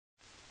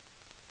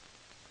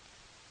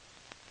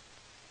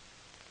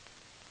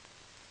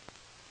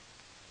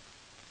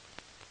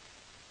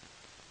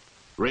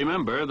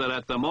Remember that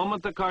at the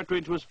moment the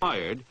cartridge was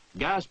fired,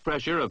 gas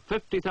pressure of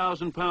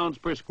 50,000 pounds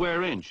per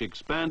square inch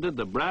expanded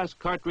the brass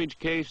cartridge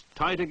case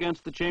tight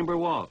against the chamber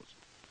walls.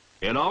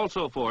 It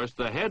also forced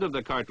the head of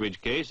the cartridge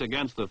case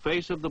against the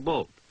face of the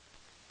bolt.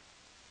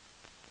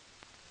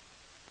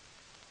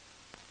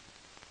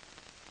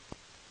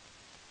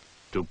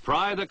 To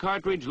pry the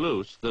cartridge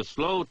loose, the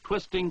slow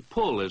twisting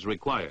pull is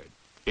required.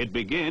 It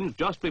begins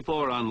just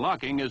before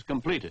unlocking is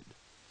completed.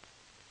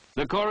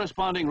 The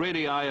corresponding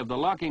radii of the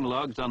locking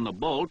lugs on the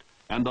bolt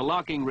and the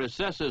locking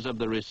recesses of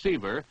the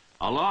receiver,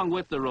 along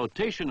with the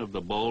rotation of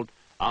the bolt,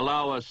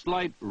 allow a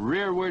slight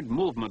rearward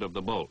movement of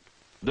the bolt.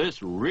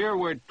 This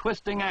rearward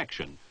twisting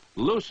action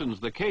loosens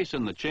the case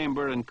in the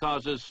chamber and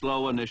causes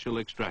slow initial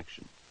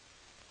extraction.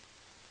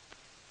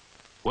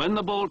 When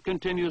the bolt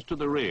continues to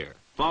the rear,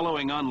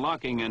 following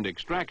unlocking and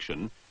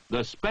extraction,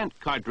 the spent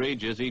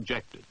cartridge is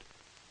ejected.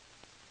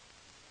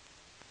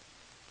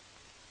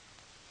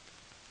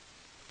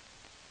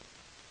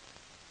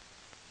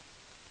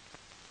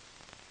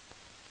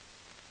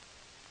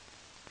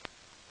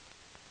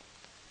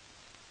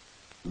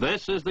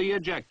 This is the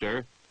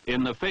ejector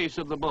in the face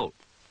of the bolt.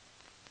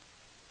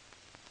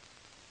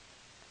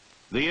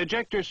 The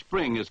ejector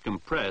spring is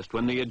compressed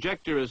when the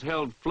ejector is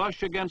held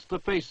flush against the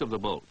face of the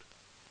bolt.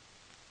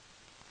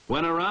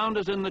 When a round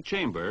is in the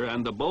chamber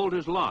and the bolt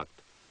is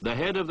locked, the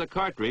head of the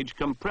cartridge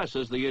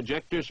compresses the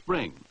ejector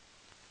spring.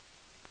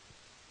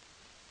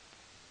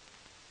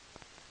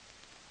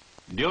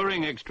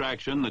 During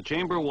extraction, the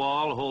chamber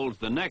wall holds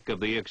the neck of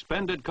the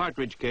expended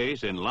cartridge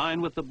case in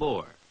line with the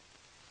bore.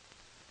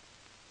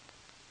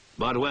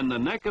 But when the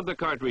neck of the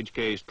cartridge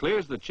case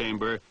clears the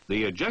chamber,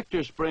 the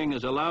ejector spring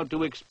is allowed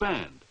to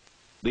expand.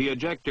 The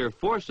ejector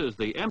forces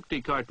the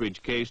empty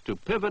cartridge case to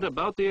pivot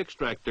about the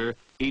extractor,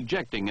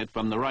 ejecting it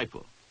from the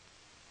rifle.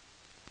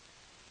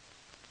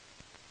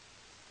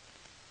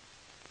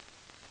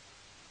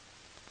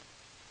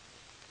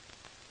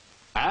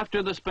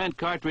 After the spent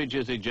cartridge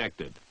is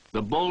ejected,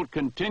 the bolt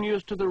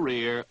continues to the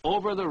rear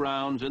over the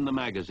rounds in the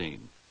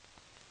magazine.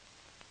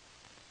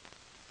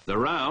 The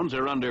rounds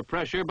are under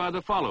pressure by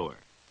the follower.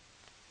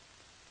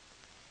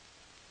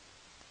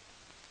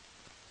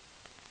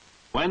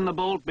 When the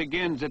bolt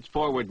begins its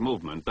forward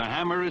movement, the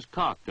hammer is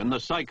cocked and the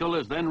cycle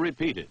is then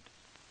repeated.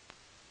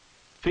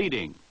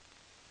 Feeding,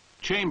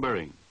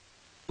 chambering,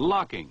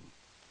 locking,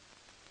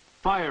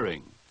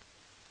 firing,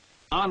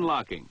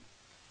 unlocking,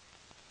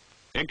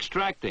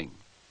 extracting,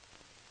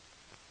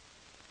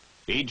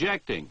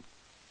 ejecting,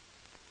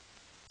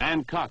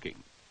 and cocking.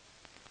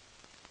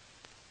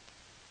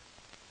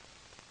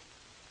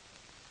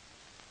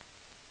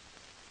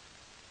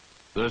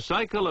 The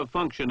cycle of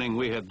functioning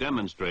we have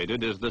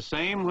demonstrated is the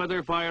same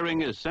whether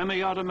firing is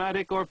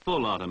semi-automatic or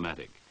full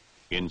automatic.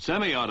 In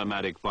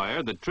semi-automatic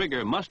fire, the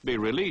trigger must be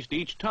released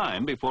each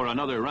time before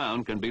another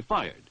round can be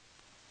fired.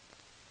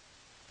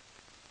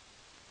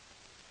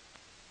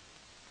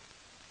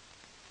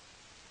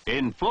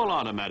 In full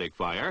automatic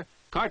fire,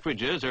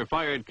 cartridges are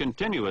fired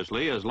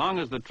continuously as long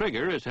as the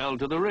trigger is held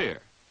to the rear.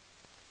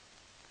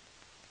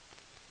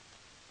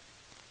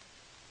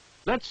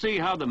 Let's see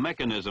how the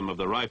mechanism of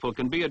the rifle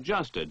can be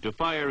adjusted to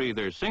fire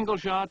either single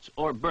shots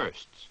or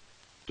bursts.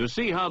 To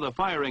see how the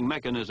firing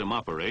mechanism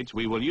operates,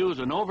 we will use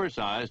an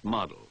oversized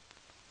model.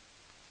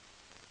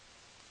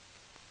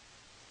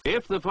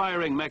 If the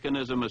firing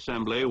mechanism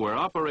assembly were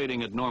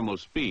operating at normal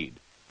speed,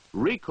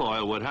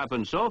 recoil would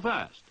happen so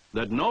fast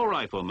that no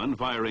rifleman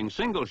firing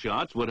single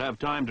shots would have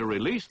time to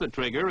release the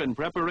trigger in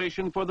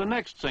preparation for the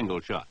next single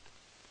shot.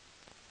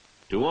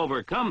 To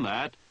overcome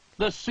that,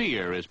 the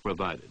sear is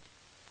provided.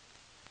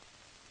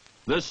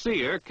 The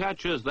sear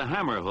catches the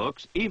hammer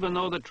hooks even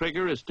though the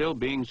trigger is still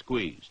being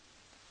squeezed.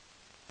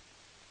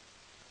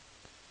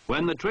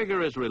 When the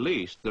trigger is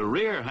released, the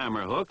rear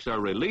hammer hooks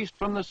are released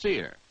from the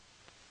sear,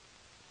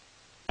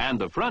 and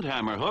the front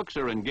hammer hooks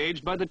are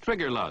engaged by the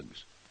trigger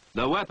lugs.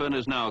 The weapon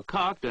is now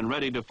cocked and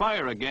ready to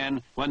fire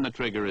again when the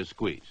trigger is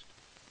squeezed.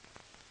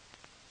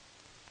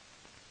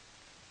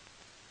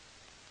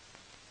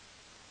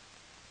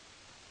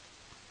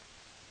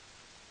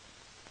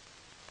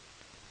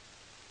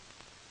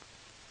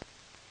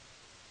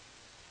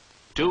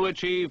 To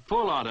achieve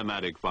full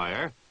automatic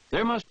fire,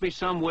 there must be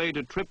some way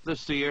to trip the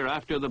sear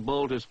after the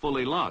bolt is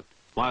fully locked,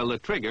 while the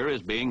trigger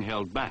is being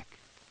held back.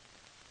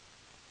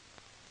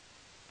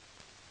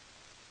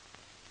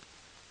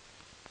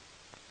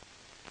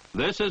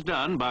 This is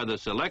done by the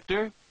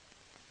selector,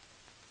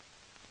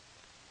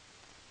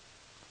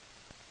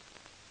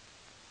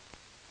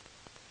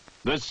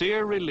 the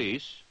sear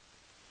release,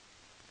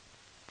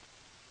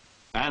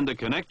 and the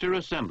connector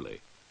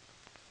assembly.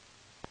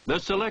 The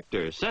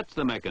selector sets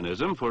the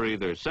mechanism for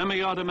either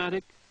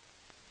semi-automatic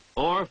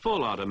or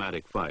full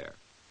automatic fire.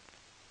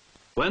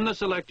 When the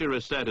selector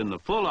is set in the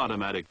full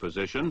automatic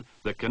position,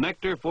 the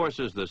connector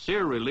forces the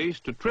sear release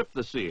to trip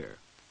the sear.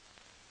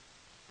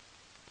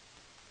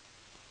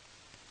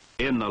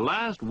 In the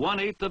last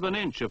 1/8 of an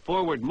inch of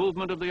forward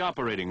movement of the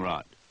operating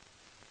rod,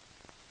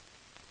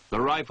 the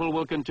rifle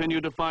will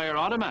continue to fire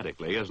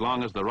automatically as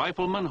long as the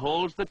rifleman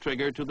holds the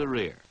trigger to the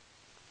rear.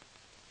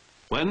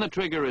 When the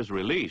trigger is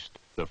released,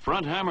 the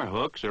front hammer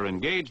hooks are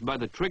engaged by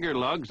the trigger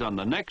lugs on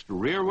the next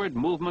rearward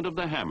movement of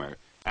the hammer,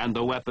 and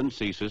the weapon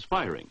ceases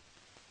firing.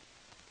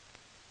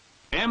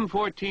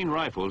 M-14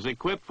 rifles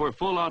equipped for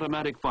full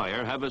automatic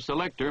fire have a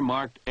selector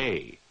marked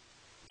A.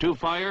 To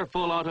fire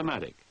full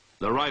automatic,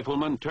 the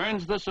rifleman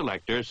turns the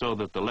selector so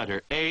that the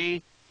letter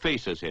A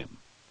faces him.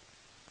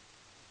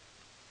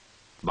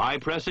 By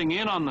pressing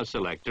in on the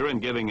selector and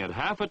giving it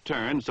half a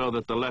turn so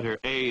that the letter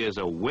A is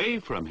away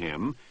from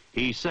him,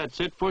 he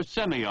sets it for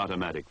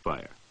semi-automatic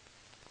fire.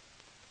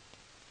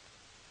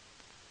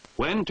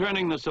 When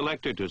turning the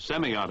selector to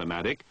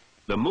semi-automatic,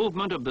 the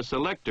movement of the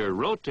selector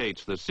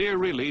rotates the sear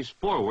release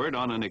forward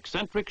on an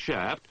eccentric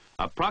shaft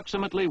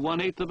approximately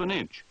 1/8 of an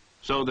inch,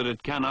 so that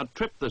it cannot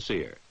trip the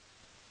sear.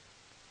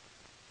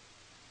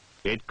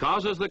 It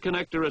causes the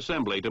connector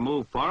assembly to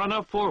move far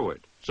enough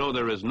forward so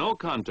there is no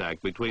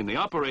contact between the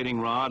operating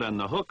rod and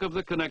the hook of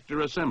the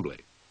connector assembly.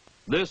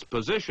 This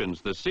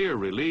positions the sear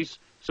release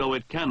so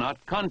it cannot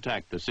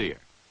contact the sear.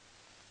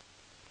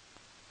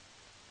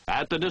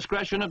 At the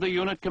discretion of the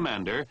unit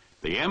commander,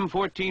 the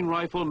M-14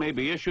 rifle may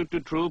be issued to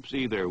troops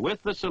either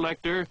with the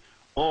selector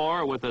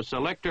or with a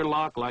selector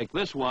lock like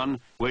this one,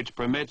 which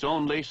permits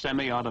only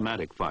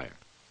semi-automatic fire.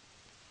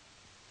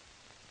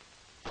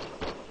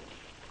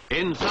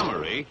 In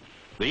summary,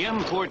 the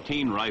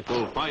M-14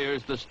 rifle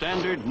fires the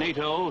standard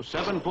NATO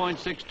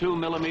 7.62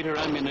 millimeter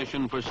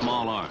ammunition for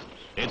small arms.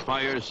 It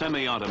fires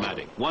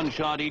semi-automatic, one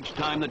shot each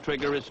time the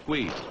trigger is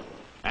squeezed.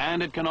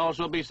 And it can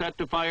also be set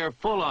to fire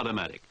full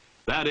automatic.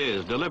 That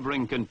is,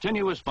 delivering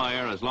continuous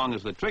fire as long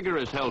as the trigger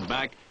is held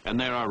back and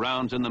there are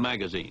rounds in the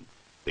magazine.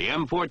 The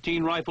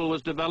M-14 rifle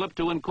was developed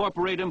to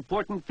incorporate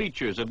important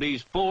features of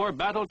these 4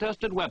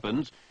 battle-tested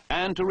weapons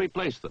and to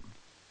replace them.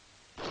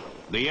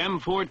 The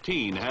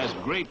M-14 has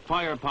great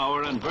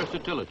firepower and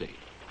versatility.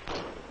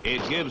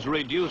 It gives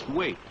reduced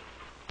weight,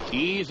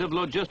 ease of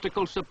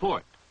logistical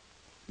support,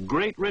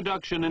 great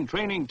reduction in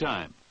training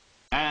time,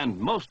 and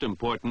most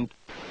important,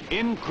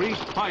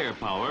 increased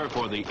firepower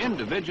for the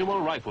individual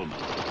rifleman.